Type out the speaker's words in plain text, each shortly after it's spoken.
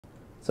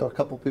So a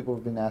couple people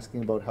have been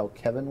asking about how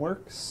Kevin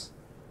works.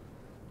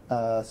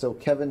 So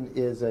Kevin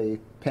is a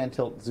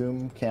pan-tilt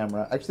zoom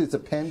camera. Actually, it's a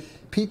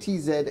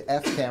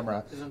PTZ-F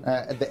camera.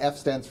 The F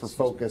stands for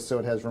focus, so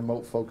it has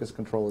remote focus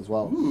control as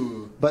well.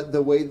 Ooh. But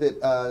the way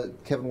that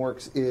Kevin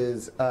works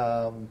is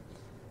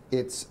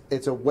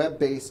it's a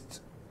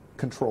web-based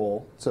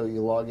control. So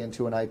you log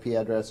into an IP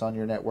address on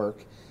your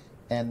network,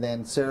 and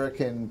then Sarah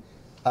can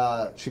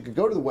she could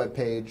go to the web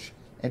page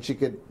and she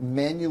could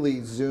manually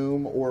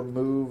zoom or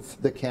move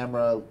the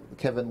camera,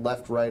 Kevin,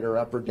 left, right, or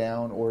up or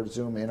down, or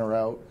zoom in or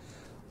out.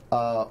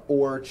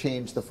 Or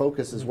change the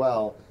focus as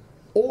well,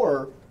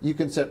 or you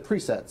can set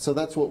presets. So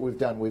that's what we've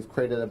done. We've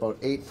created about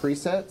 8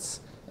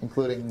 presets,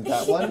 including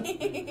that one,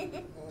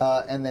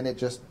 and then it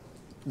just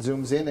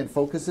zooms in and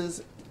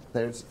focuses.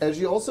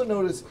 As you also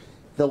notice,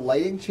 the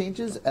lighting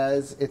changes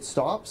as it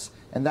stops,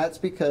 and that's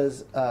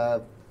because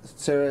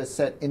Sarah has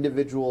set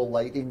individual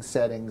lighting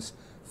settings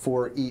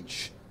for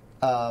each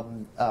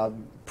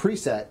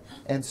preset,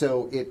 and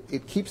so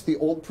it keeps the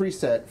old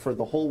preset for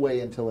the whole way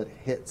until it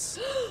hits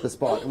the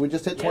spot. We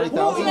just hit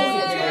 20,000.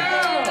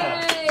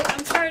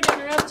 I'm sorry to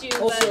interrupt you.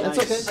 Also, but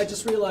That's okay. I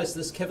just realized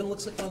this. Kevin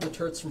looks like one of the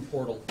turrets from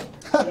Portal.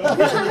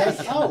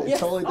 It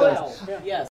totally does. yes.